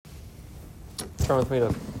Turn with me to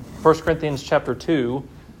 1 Corinthians chapter 2.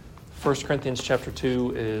 1 Corinthians chapter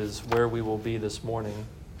 2 is where we will be this morning.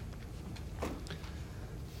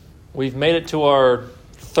 We've made it to our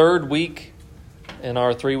third week in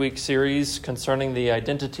our 3-week series concerning the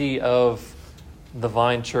identity of the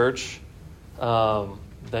Vine Church, the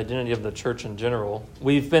identity of the church in general.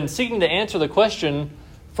 We've been seeking to answer the question,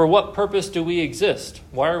 for what purpose do we exist?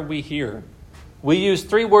 Why are we here? We use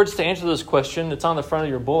 3 words to answer this question. It's on the front of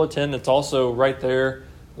your bulletin. It's also right there,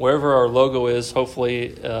 wherever our logo is, hopefully,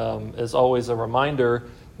 is always a reminder.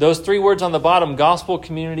 Those 3 words on the bottom, gospel,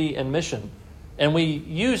 community, and mission. And we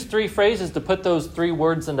use 3 phrases to put those 3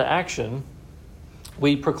 words into action.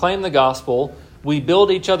 We proclaim the gospel, we build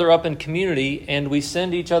each other up in community, and we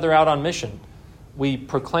send each other out on mission. We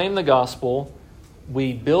proclaim the gospel,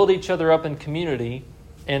 we build each other up in community,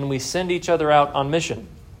 and we send each other out on mission.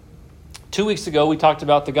 2 weeks ago, we talked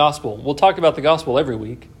about the gospel. We'll talk about the gospel every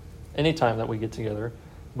week, anytime that we get together.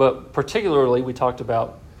 But particularly, we talked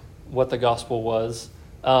about what the gospel was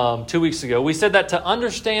 2 weeks ago. We said that to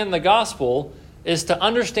understand the gospel is to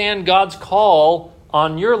understand God's call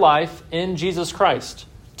on your life in Jesus Christ.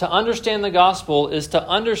 To understand the gospel is to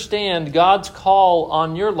understand God's call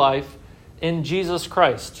on your life in Jesus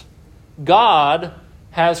Christ. God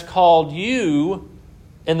has called you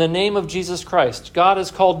in the name of Jesus Christ. God has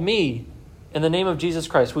called me in the name of Jesus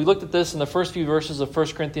Christ. We looked at this in the first few verses of 1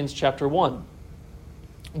 Corinthians chapter 1.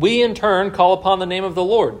 We in turn call upon the name of the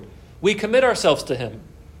Lord. We commit ourselves to Him.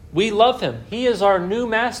 We love Him. He is our new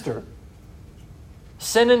master.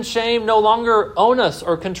 Sin and shame no longer own us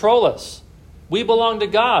or control us. We belong to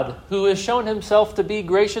God, who has shown Himself to be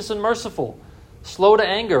gracious and merciful, slow to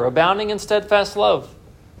anger, abounding in steadfast love.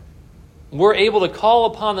 We're able to call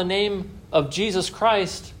upon the name of Jesus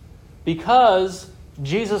Christ because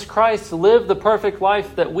Jesus Christ lived the perfect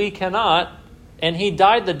life that we cannot, and He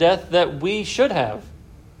died the death that we should have.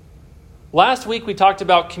 Last week we talked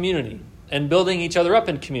about community and building each other up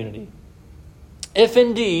in community. If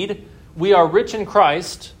indeed we are rich in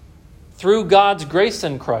Christ through God's grace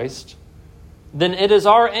in Christ, then it is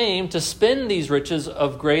our aim to spend these riches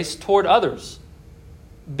of grace toward others.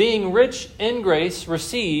 Being rich in grace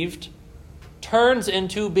received turns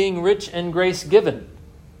into being rich in grace given.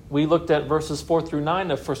 We looked at verses 4 through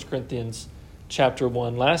 9 of 1 Corinthians chapter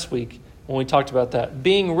 1 last week when we talked about that.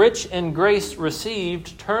 Being rich in grace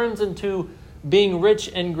received turns into being rich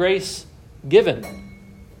in grace given.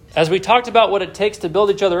 As we talked about what it takes to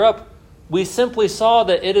build each other up, we simply saw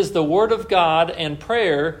that it is the Word of God and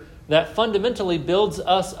prayer that fundamentally builds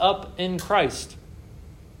us up in Christ.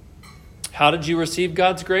 How did you receive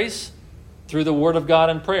God's grace? Through the Word of God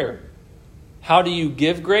and prayer. How do you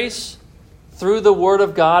give grace? Through the Word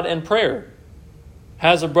of God and prayer.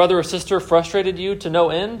 Has a brother or sister frustrated you to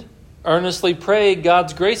no end? Earnestly pray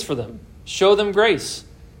God's grace for them. Show them grace.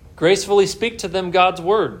 Gracefully speak to them God's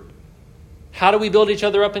Word. How do we build each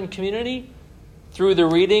other up in community? Through the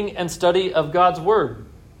reading and study of God's Word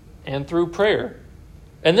and through prayer.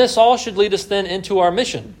 And this all should lead us then into our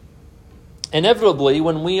mission. Inevitably,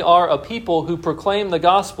 when we are a people who proclaim the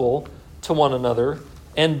gospel to one another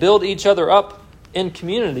and build each other up in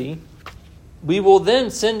community, we will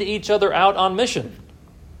then send each other out on mission.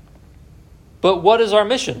 But what is our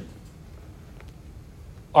mission?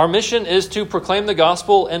 Our mission is to proclaim the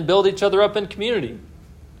gospel and build each other up in community.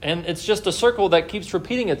 And it's just a circle that keeps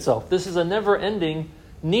repeating itself. This is a never-ending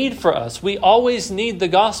need for us. We always need the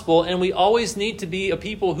gospel, and we always need to be a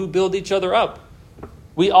people who build each other up.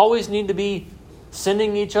 We always need to be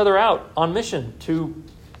sending each other out on mission to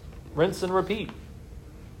rinse and repeat.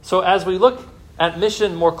 So as we look at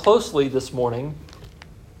mission more closely this morning,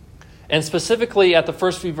 and specifically at the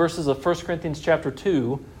first few verses of 1 Corinthians chapter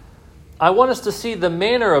 2, I want us to see the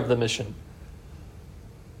manner of the mission.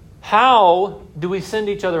 How do we send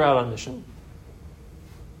each other out on mission?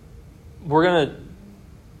 We're going to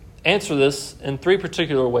answer this in 3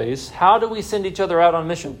 particular ways. How do we send each other out on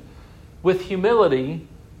mission? With humility,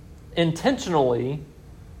 intentionally,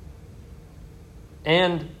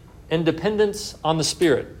 and in dependence on the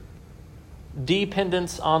Spirit.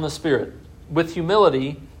 Dependence on the Spirit. With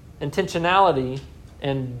humility, intentionality,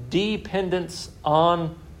 and dependence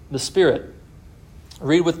on the Spirit.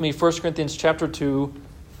 Read with me 1 Corinthians chapter 2,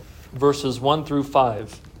 verses 1 through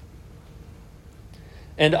 5.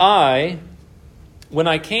 And I, when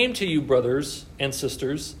I came to you, brothers and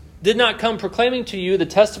sisters, did not come proclaiming to you the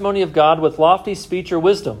testimony of God with lofty speech or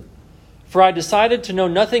wisdom. For I decided to know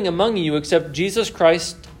nothing among you except Jesus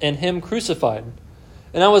Christ and Him crucified.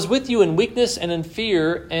 And I was with you in weakness and in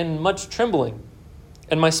fear and much trembling.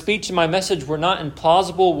 And my speech and my message were not in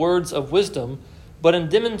plausible words of wisdom, but in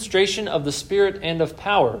demonstration of the Spirit and of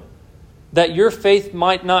power, that your faith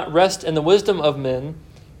might not rest in the wisdom of men,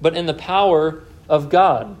 but in the power of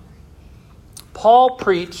God. Paul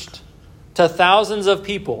preached to thousands of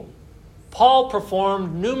people. Paul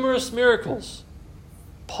performed numerous miracles.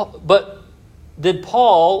 But did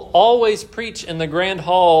Paul always preach in the grand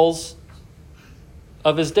halls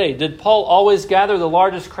of his day? Did Paul always gather the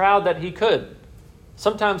largest crowd that he could?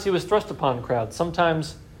 Sometimes he was thrust upon crowds.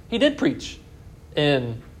 Sometimes he did preach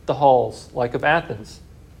in the halls like of Athens.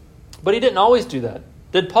 But he didn't always do that.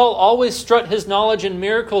 Did Paul always strut his knowledge and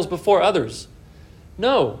miracles before others?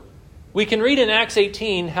 No. We can read in Acts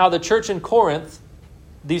 18 how the church in Corinth,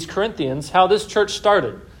 these Corinthians, how this church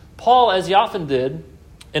started. Paul, as he often did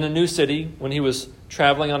in a new city when he was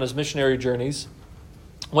traveling on his missionary journeys,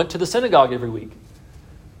 went to the synagogue every week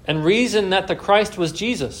and reasoned that the Christ was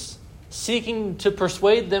Jesus, seeking to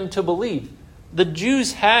persuade them to believe. The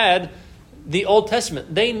Jews had the Old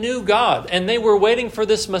Testament. They knew God, and they were waiting for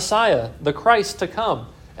this Messiah, the Christ, to come.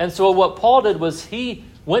 And so what Paul did was he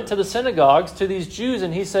went to the synagogues, to these Jews,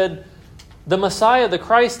 and he said, the Messiah, the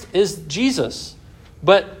Christ, is Jesus.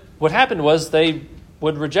 But what happened was they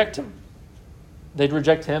would reject him. They'd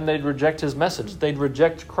reject him. They'd reject his message. They'd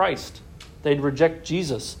reject Christ. They'd reject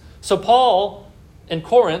Jesus. So Paul, in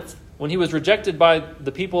Corinth, when he was rejected by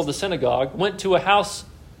the people of the synagogue, went to a house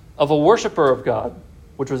of a worshiper of God,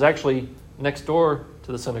 which was actually next door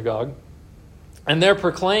to the synagogue, and there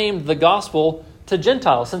proclaimed the gospel to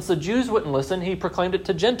Gentiles. Since the Jews wouldn't listen, he proclaimed it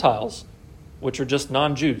to Gentiles, which are just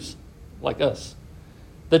non-Jews like us.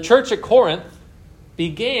 The church at Corinth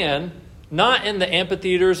began not in the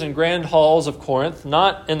amphitheaters and grand halls of Corinth,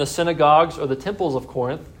 not in the synagogues or the temples of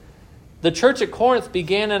Corinth. The church at Corinth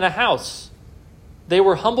began in a house. They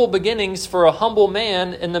were humble beginnings for a humble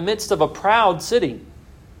man in the midst of a proud city.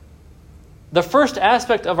 The first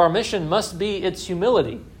aspect of our mission must be its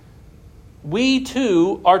humility. We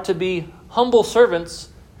too are to be humble servants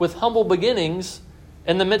with humble beginnings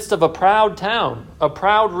in the midst of a proud town, a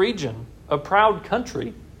proud region, a proud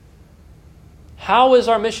country. How is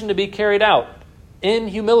our mission to be carried out? In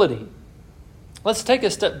humility. Let's take a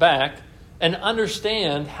step back and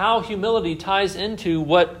understand how humility ties into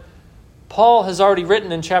what Paul has already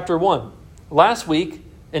written in chapter 1. Last week,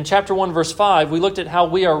 in chapter 1, verse 5, we looked at how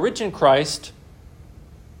we are rich in Christ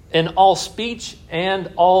in all speech and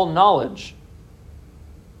all knowledge.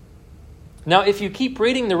 Now, if you keep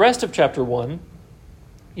reading the rest of chapter 1,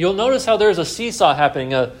 you'll notice how there's a seesaw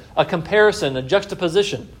happening, a comparison, a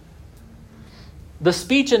juxtaposition. The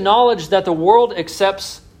speech and knowledge that the world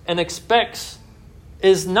accepts and expects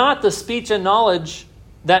is not the speech and knowledge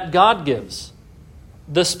that God gives.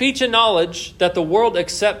 The speech and knowledge that the world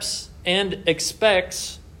accepts and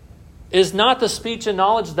expects is not the speech and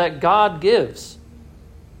knowledge that God gives.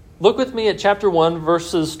 Look with me at chapter 1,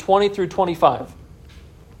 verses 20 through 25.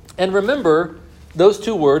 And remember those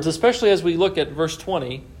two words, especially as we look at verse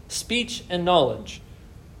 20, speech and knowledge.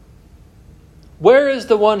 Where is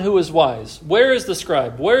the one who is wise? Where is the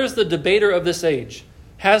scribe? Where is the debater of this age?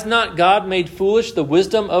 Has not God made foolish the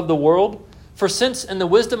wisdom of the world? For since in the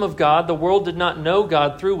wisdom of God the world did not know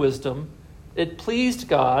God through wisdom, it pleased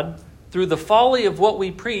God through the folly of what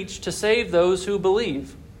we preach to save those who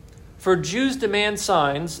believe. For Jews demand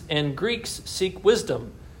signs and Greeks seek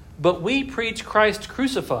wisdom, but we preach Christ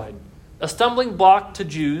crucified, a stumbling block to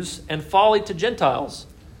Jews and folly to Gentiles.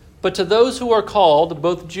 But to those who are called,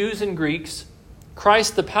 both Jews and Greeks,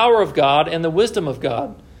 Christ the power of God and the wisdom of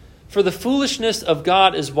God. For the foolishness of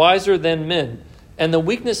God is wiser than men, and the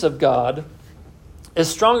weakness of God is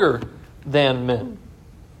stronger than men.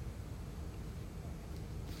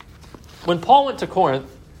 When Paul went to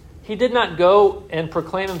Corinth, he did not go and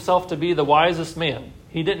proclaim himself to be the wisest man.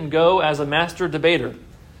 He didn't go as a master debater.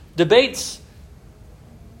 Debates,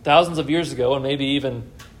 thousands of years ago, and maybe even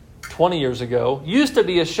 20 years ago, used to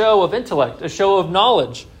be a show of intellect, a show of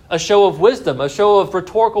knowledge, a show of wisdom, a show of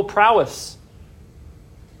rhetorical prowess,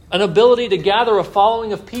 an ability to gather a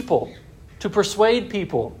following of people, to persuade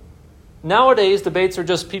people. Nowadays, debates are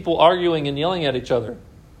just people arguing and yelling at each other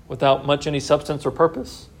without much any substance or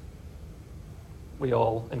purpose. We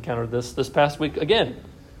all encountered this past week again.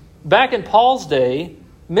 Back in Paul's day,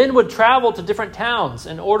 men would travel to different towns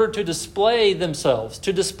in order to display themselves,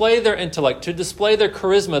 to display their intellect, to display their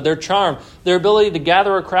charisma, their charm, their ability to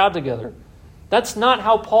gather a crowd together. That's not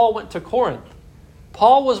how Paul went to Corinth.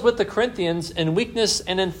 Paul was with the Corinthians in weakness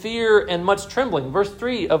and in fear and much trembling. Verse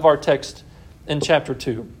 3 of our text in chapter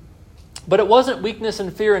 2. But it wasn't weakness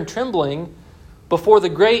and fear and trembling before the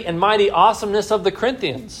great and mighty awesomeness of the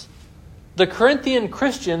Corinthians. The Corinthian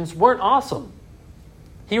Christians weren't awesome.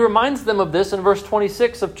 He reminds them of this in verse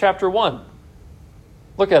 26 of chapter 1.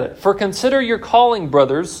 Look at it. For consider your calling,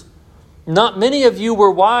 brothers. Not many of you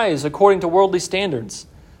were wise according to worldly standards.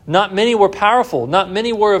 Not many were powerful. Not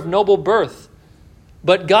many were of noble birth.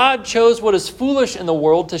 But God chose what is foolish in the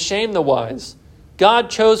world to shame the wise. God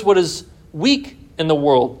chose what is weak in the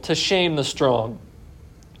world to shame the strong.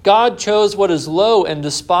 God chose what is low and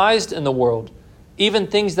despised in the world, even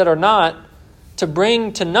things that are not, to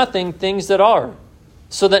bring to nothing things that are,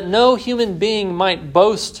 so that no human being might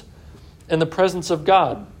boast in the presence of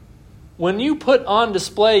God. When you put on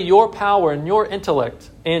display your power and your intellect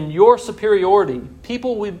and your superiority,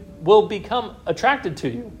 people will become attracted to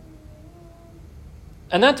you.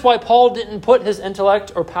 And that's why Paul didn't put his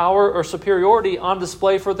intellect or power or superiority on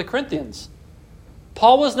display for the Corinthians.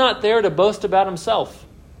 Paul was not there to boast about himself.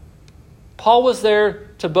 Paul was there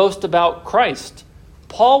to boast about Christ.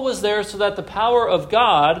 Paul was there so that the power of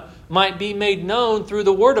God might be made known through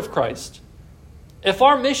the word of Christ. If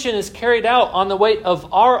our mission is carried out on the weight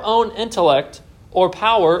of our own intellect or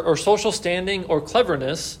power or social standing or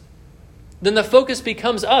cleverness, then the focus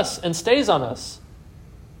becomes us and stays on us.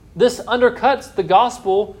 This undercuts the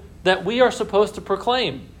gospel that we are supposed to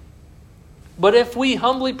proclaim. But if we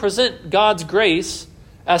humbly present God's grace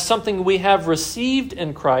as something we have received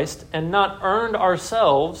in Christ and not earned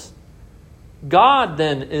ourselves, God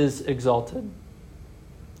then is exalted.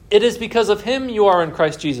 It is because of him you are in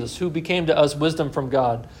Christ Jesus, who became to us wisdom from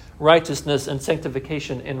God, righteousness and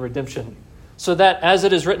sanctification and redemption. So that, as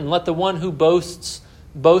it is written, let the one who boasts,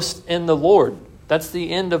 boast in the Lord. That's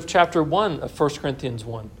the end of chapter 1 of 1 Corinthians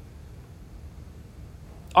 1.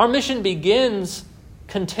 Our mission begins,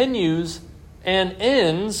 continues, and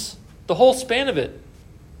ends, the whole span of it,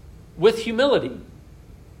 with humility.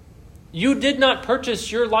 You did not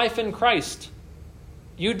purchase your life in Christ.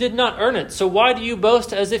 You did not earn it. So why do you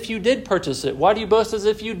boast as if you did purchase it? Why do you boast as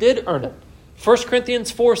if you did earn it? 1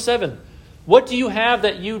 Corinthians 4:7. What do you have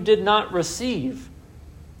that you did not receive?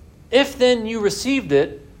 If then you received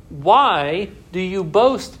it, why do you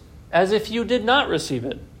boast as if you did not receive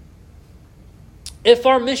it? If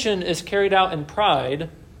our mission is carried out in pride,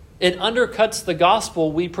 it undercuts the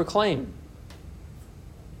gospel we proclaim.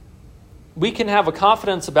 We can have a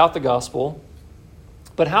confidence about the gospel,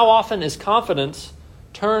 but how often is confidence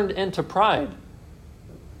turned into pride?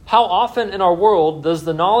 How often in our world does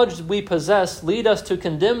the knowledge we possess lead us to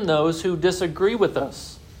condemn those who disagree with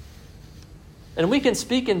us? And we can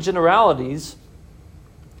speak in generalities,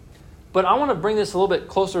 but I want to bring this a little bit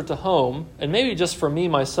closer to home, and maybe just for me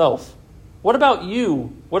myself. What about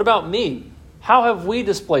you? What about me? How have we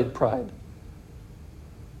displayed pride?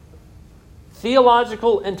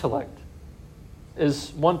 Theological intellect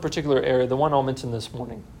is one particular area, the one I'll mention this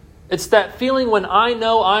morning. It's that feeling when I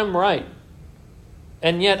know I'm right,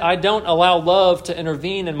 and yet I don't allow love to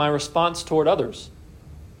intervene in my response toward others.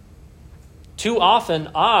 Too often,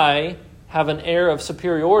 I have an air of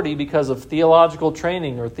superiority because of theological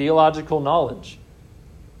training or theological knowledge.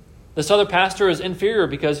 This other pastor is inferior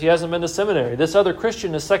because he hasn't been to seminary. This other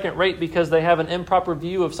Christian is second rate because they have an improper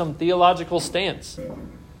view of some theological stance.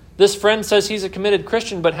 This friend says he's a committed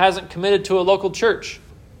Christian but hasn't committed to a local church.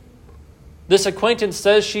 This acquaintance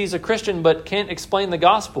says she's a Christian but can't explain the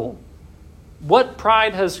gospel. What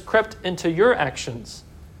pride has crept into your actions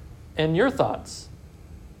and your thoughts?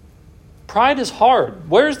 Pride is hard.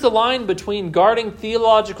 Where's the line between guarding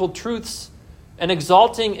theological truths and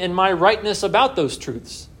exalting in my rightness about those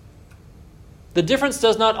truths? The difference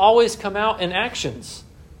does not always come out in actions.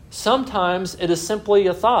 Sometimes it is simply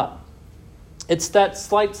a thought. It's that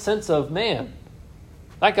slight sense of, man,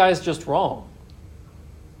 that guy's just wrong.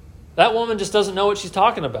 That woman just doesn't know what she's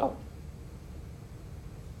talking about.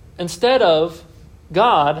 Instead of,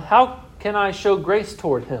 God, how can I show grace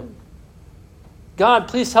toward him? God,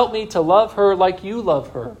 please help me to love her like you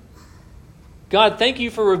love her. God, thank you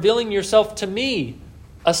for revealing yourself to me,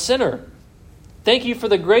 a sinner. Thank you for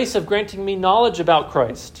the grace of granting me knowledge about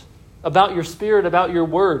Christ, about your Spirit, about your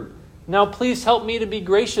word. Now please help me to be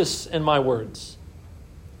gracious in my words.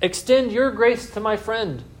 Extend your grace to my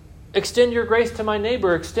friend. Extend your grace to my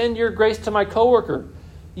neighbor. Extend your grace to my coworker.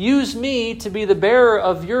 Use me to be the bearer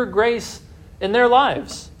of your grace in their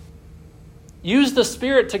lives. Use the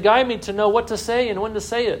Spirit to guide me to know what to say and when to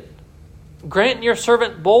say it. Grant your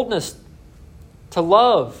servant boldness to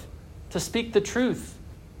love, to speak the truth,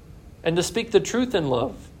 and to speak the truth in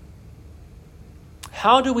love.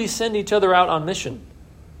 How do we send each other out on mission?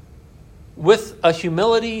 With a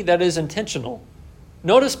humility that is intentional.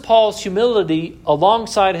 Notice Paul's humility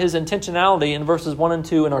alongside his intentionality in verses 1 and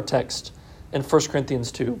 2 in our text in 1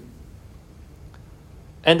 Corinthians 2.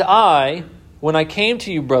 And I, when I came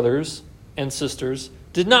to you, brothers and sisters,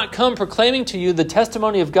 did not come proclaiming to you the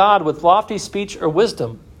testimony of God with lofty speech or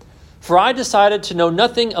wisdom, For I decided to know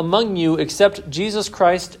nothing among you except Jesus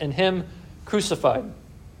Christ and him crucified.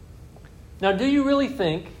 Now, do you really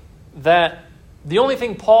think that the only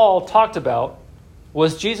thing Paul talked about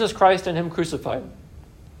was Jesus Christ and him crucified?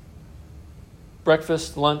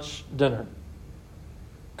 Breakfast, lunch, dinner.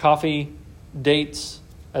 Coffee, dates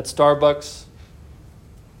at Starbucks,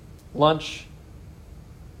 lunch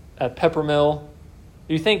at Peppermill.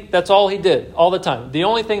 Do you think that's all he did all the time? The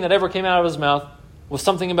only thing that ever came out of his mouth was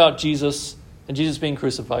something about Jesus and Jesus being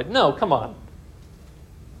crucified? No, come on.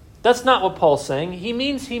 That's not what Paul's saying. He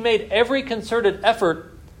means he made every concerted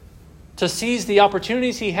effort to seize the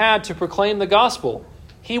opportunities he had to proclaim the gospel.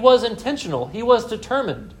 He was intentional. He was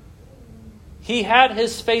determined. He had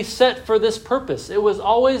his face set for this purpose. It was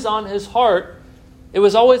always on his heart. It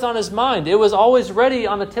was always on his mind. It was always ready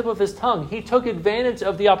on the tip of his tongue. He took advantage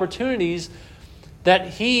of the opportunities that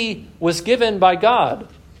he was given by God.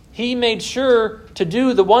 He made sure to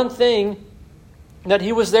do the one thing that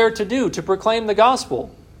he was there to do, to proclaim the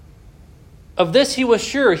gospel. Of this he was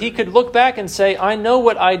sure. He could look back and say, I know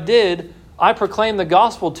what I did. I proclaimed the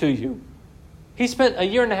gospel to you. He spent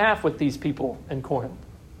 1.5 years with these people in Corinth.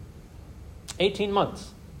 18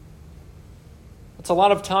 months. It's a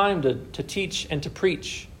lot of time to teach and to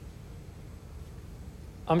preach.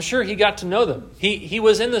 I'm sure he got to know them. He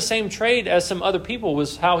was in the same trade as some other people,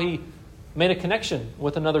 was how he made a connection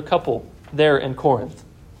with another couple there in Corinth.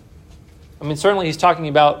 I mean, certainly he's talking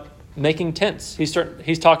about making tents.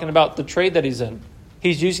 He's talking about the trade that he's in.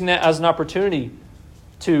 He's using that as an opportunity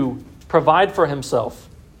to provide for himself,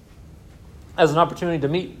 as an opportunity to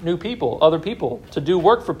meet new people, other people, to do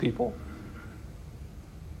work for people.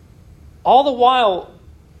 All the while,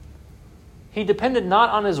 he depended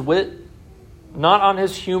not on his wit, not on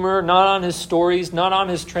his humor, not on his stories, not on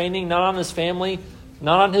his training, not on his family,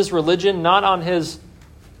 not on his religion, not on his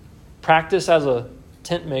practice as a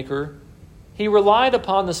tent maker. He relied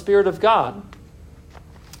upon the Spirit of God.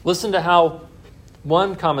 Listen to how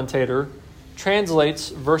one commentator translates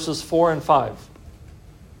verses 4 and 5.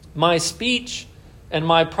 My speech and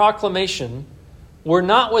my proclamation were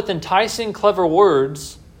not with enticing clever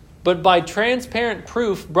words, but by transparent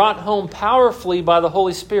proof brought home powerfully by the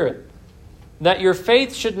Holy Spirit, that your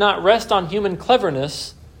faith should not rest on human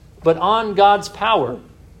cleverness, but on God's power.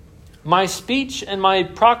 My speech and my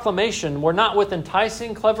proclamation were not with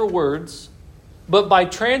enticing clever words, but by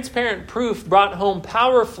transparent proof brought home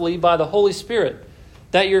powerfully by the Holy Spirit,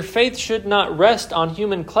 that your faith should not rest on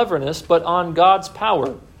human cleverness, but on God's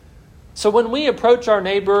power. So when we approach our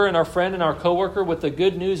neighbor and our friend and our coworker with the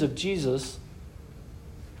good news of Jesus,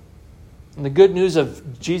 and the good news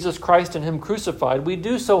of Jesus Christ and him crucified, we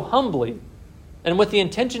do so humbly and with the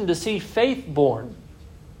intention to see faith born.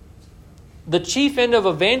 The chief end of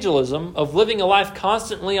evangelism, of living a life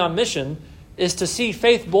constantly on mission, is to see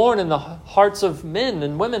faith born in the hearts of men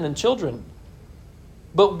and women and children.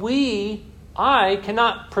 But I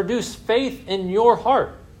cannot produce faith in your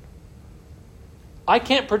heart. I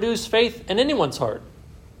can't produce faith in anyone's heart.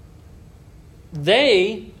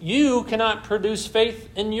 You cannot produce faith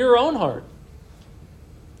in your own heart.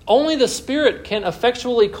 Only the Spirit can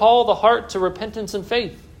effectually call the heart to repentance and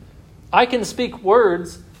faith. I can speak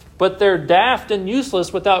words, but they're daft and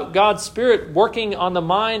useless without God's Spirit working on the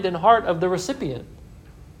mind and heart of the recipient.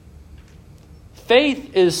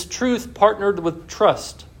 Faith is truth partnered with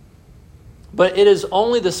trust. But it is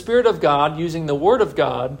only the Spirit of God, using the Word of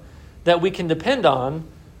God, that we can depend on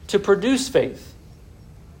to produce faith.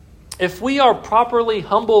 If we are properly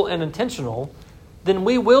humble and intentional, then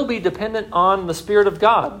we will be dependent on the Spirit of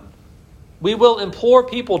God. We will implore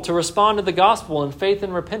people to respond to the gospel in faith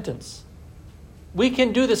and repentance. We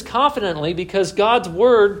can do this confidently because God's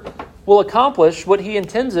Word will accomplish what He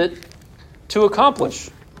intends it to accomplish.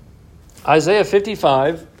 Isaiah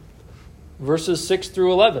 55, verses 6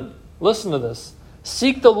 through 11. Listen to this.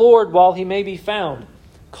 Seek the Lord while He may be found.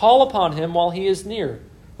 Call upon Him while He is near.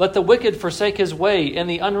 Let the wicked forsake his way, and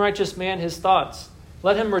the unrighteous man his thoughts.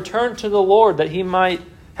 Let him return to the Lord, that He might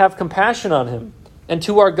have compassion on him, and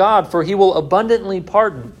to our God, for He will abundantly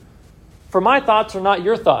pardon. For my thoughts are not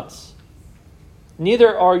your thoughts,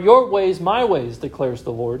 neither are your ways my ways, declares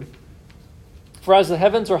the Lord. For as the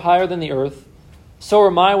heavens are higher than the earth, so are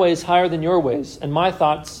my ways higher than your ways, and my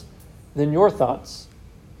thoughts than your thoughts.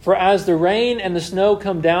 For as the rain and the snow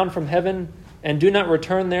come down from heaven, and do not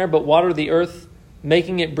return there, but water the earth,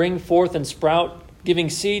 making it bring forth and sprout, giving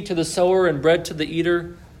seed to the sower and bread to the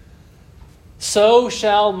eater, so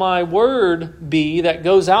shall my word be that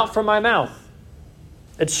goes out from my mouth.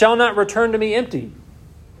 It shall not return to me empty,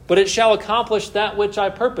 but it shall accomplish that which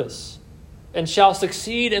I purpose, and shall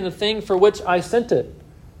succeed in the thing for which I sent it.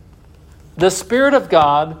 The Spirit of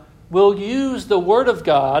God will use the Word of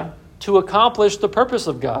God to accomplish the purpose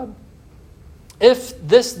of God. If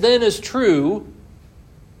this then is true,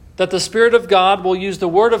 that the Spirit of God will use the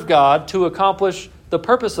Word of God to accomplish the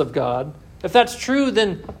purpose of God, if that's true,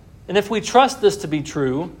 then, and if we trust this to be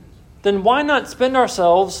true, then why not spend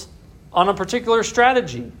ourselves on a particular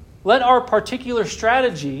strategy? Let our particular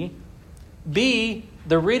strategy be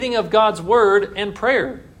the reading of God's Word and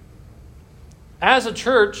prayer. As a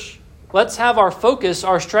church, let's have our focus,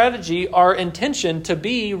 our strategy, our intention to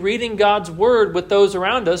be reading God's Word with those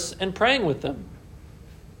around us and praying with them.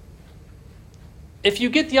 If you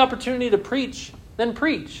get the opportunity to preach, then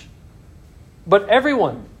preach. But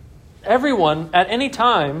everyone at any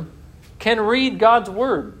time can read God's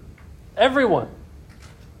Word. Everyone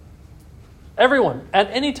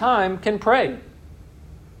at any time can pray.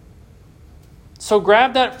 So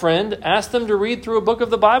grab that friend, ask them to read through a book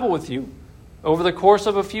of the Bible with you over the course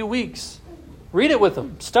of a few weeks. Read it with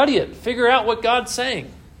them, study it, figure out what God's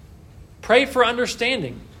saying. Pray for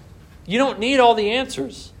understanding. You don't need all the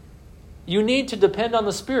answers. You need to depend on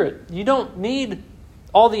the Spirit. You don't need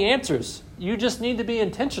all the answers. You just need to be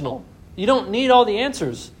intentional. You don't need all the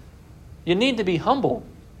answers. You need to be humble.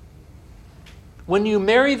 When you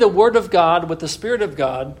marry the Word of God with the Spirit of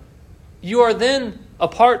God, you are then a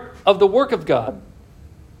part of the work of God.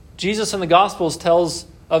 Jesus in the Gospels tells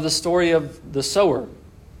of the story of the sower.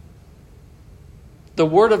 The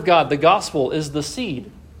Word of God, the gospel, is the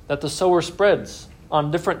seed that the sower spreads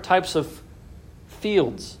on different types of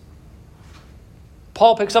fields.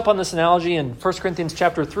 Paul picks up on this analogy in 1 Corinthians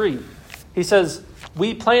chapter 3. He says,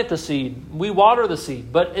 we plant the seed, we water the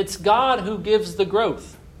seed, but it's God who gives the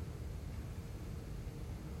growth.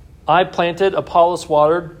 I planted, Apollos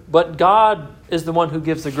watered, but God is the one who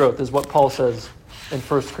gives the growth, is what Paul says in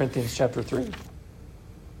 1 Corinthians chapter 3.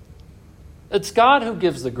 It's God who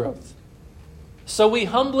gives the growth. So we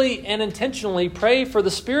humbly and intentionally pray for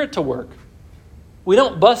the Spirit to work. We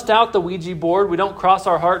don't bust out the Ouija board. We don't cross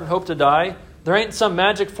our heart and hope to die. There ain't some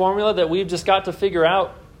magic formula that we've just got to figure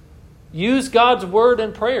out. Use God's Word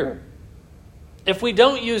and prayer. If we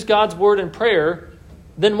don't use God's Word and prayer,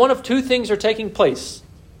 then one of two things are taking place.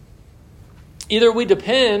 Either we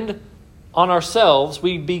depend on ourselves,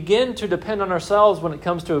 we begin to depend on ourselves when it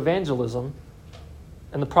comes to evangelism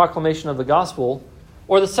and the proclamation of the gospel,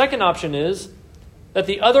 or the second option is that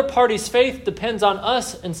the other party's faith depends on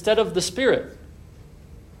us instead of the Spirit.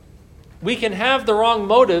 We can have the wrong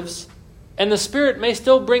motives, and the Spirit may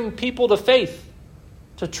still bring people to faith,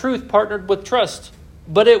 to truth partnered with trust,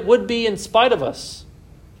 but it would be in spite of us.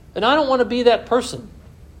 And I don't want to be that person.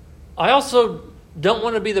 I also don't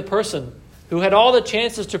want to be the person who had all the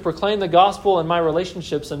chances to proclaim the gospel in my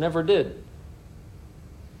relationships and never did.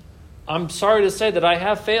 I'm sorry to say that I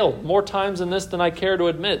have failed more times in this than I care to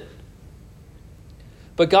admit.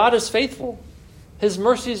 But God is faithful. His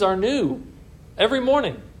mercies are new every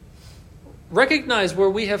morning. Recognize where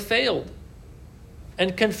we have failed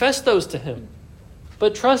and confess those to Him.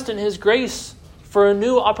 But trust in His grace for a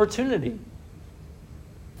new opportunity.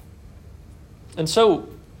 And so,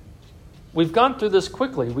 we've gone through this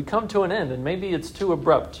quickly. We come to an end, and maybe it's too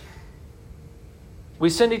abrupt. We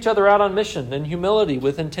send each other out on mission in humility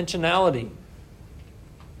with intentionality,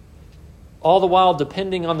 all the while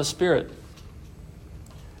depending on the Spirit.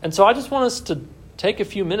 And so I just want us to take a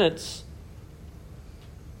few minutes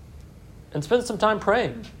and spend some time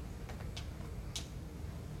praying.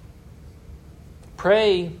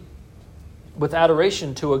 Pray with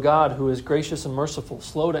adoration to a God who is gracious and merciful,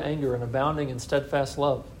 slow to anger, and abounding in steadfast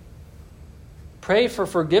love. Pray for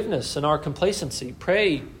forgiveness in our complacency.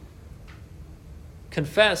 Pray,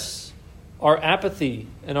 confess our apathy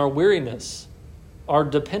and our weariness, our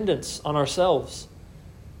dependence on ourselves.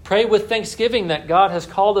 Pray with thanksgiving that God has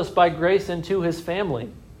called us by grace into His family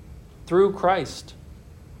through Christ.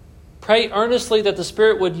 Pray earnestly that the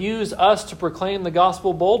Spirit would use us to proclaim the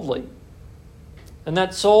gospel boldly, and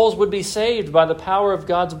that souls would be saved by the power of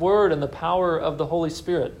God's Word and the power of the Holy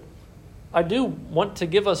Spirit. I do want to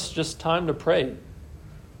give us just time to pray.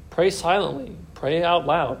 Pray silently. Pray out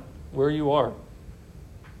loud where you are.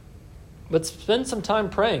 But spend some time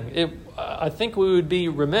praying. I think we would be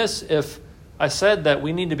remiss if I said that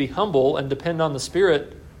we need to be humble and depend on the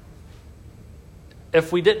Spirit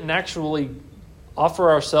if we didn't actually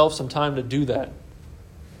offer ourselves some time to do that.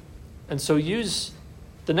 And so use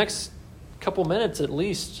the next couple minutes at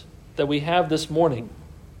least that we have this morning,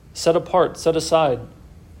 set apart, set aside,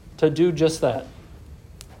 to do just that,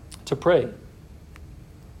 to pray.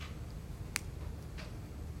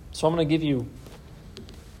 So I'm going to give you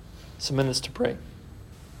some minutes to pray.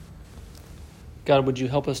 God, would you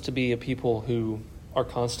help us to be a people who are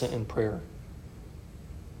constant in prayer?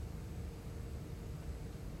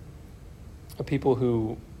 a people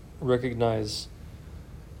who recognize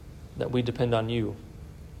that we depend on you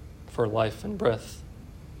for life and breath,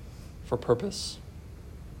 for purpose.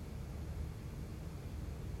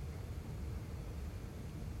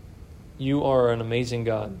 You are an amazing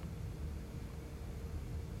God.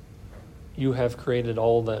 You have created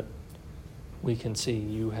all that we can see.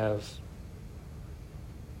 You have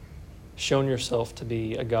shown yourself to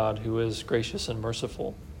be a God who is gracious and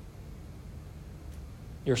merciful.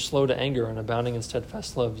 You're slow to anger and abounding in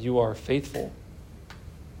steadfast love. You are faithful.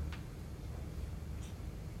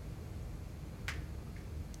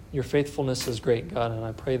 Your faithfulness is great, God, and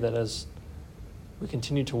I pray that as we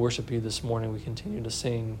continue to worship you this morning, we continue to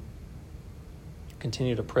sing,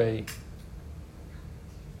 continue to pray,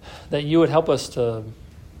 that you would help us to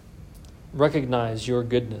recognize your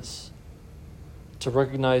goodness, to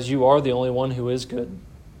recognize you are the only one who is good,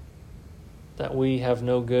 that we have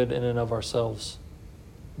no good in and of ourselves.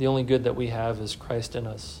 The only good that we have is Christ in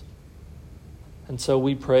us. And so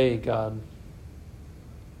we pray, God,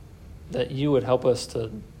 that you would help us to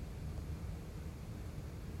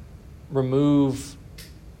remove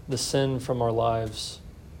the sin from our lives,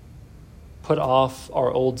 put off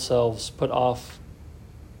our old selves, put off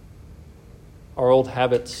our old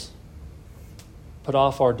habits, put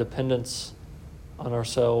off our dependence on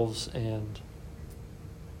ourselves, and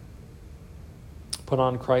put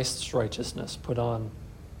on Christ's righteousness, put on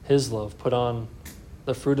his love, put on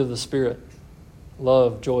the fruit of the Spirit: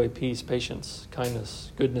 love, joy, peace, patience,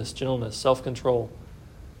 kindness, goodness, gentleness, self-control.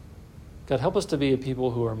 God, help us to be a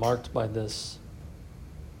people who are marked by this,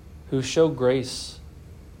 who show grace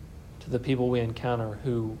to the people we encounter,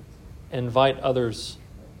 who invite others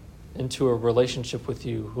into a relationship with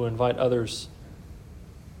you, who invite others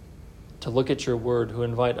to look at your word, who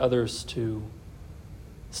invite others to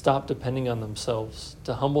stop depending on themselves,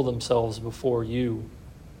 to humble themselves before you,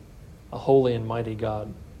 a holy and mighty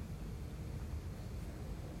God.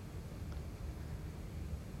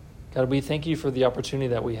 God, we thank you for the opportunity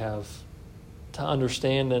that we have to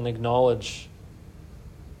understand and acknowledge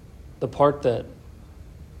the part that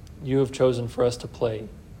you have chosen for us to play.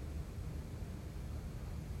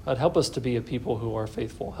 God, help us to be a people who are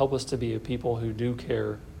faithful. Help us to be a people who do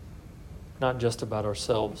care not just about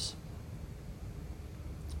ourselves,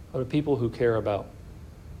 but a people who care about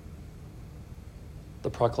the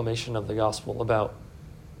proclamation of the gospel, about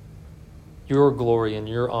your glory and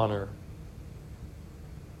your honor,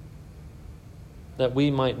 that we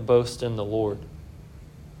might boast in the Lord,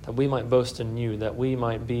 that we might boast in you, that we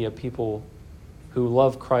might be a people who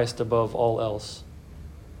love Christ above all else.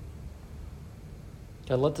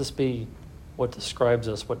 God, let this be what describes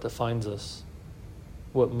us, what defines us,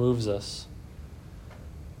 what moves us.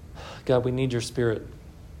 God, we need your Spirit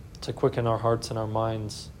to quicken our hearts and our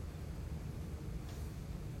minds.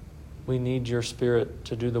 We need your Spirit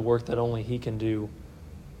to do the work that only he can do,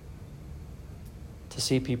 to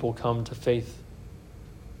see people come to faith,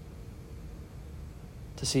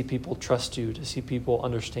 to see people trust you, to see people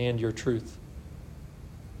understand your truth.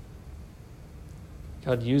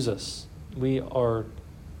 God, use us. We are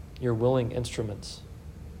your willing instruments.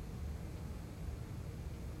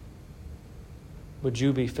 Would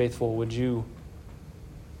you be faithful? Would you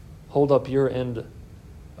hold up your end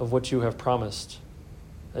of what you have promised,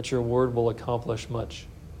 that your word will accomplish much,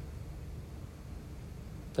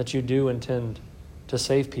 that you do intend to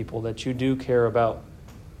save people, that you do care about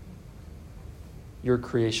your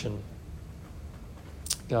creation.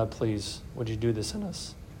 God, please, would you do this in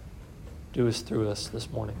us? Do this through us this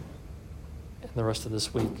morning and the rest of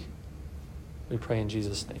this week. We pray in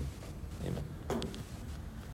Jesus' name.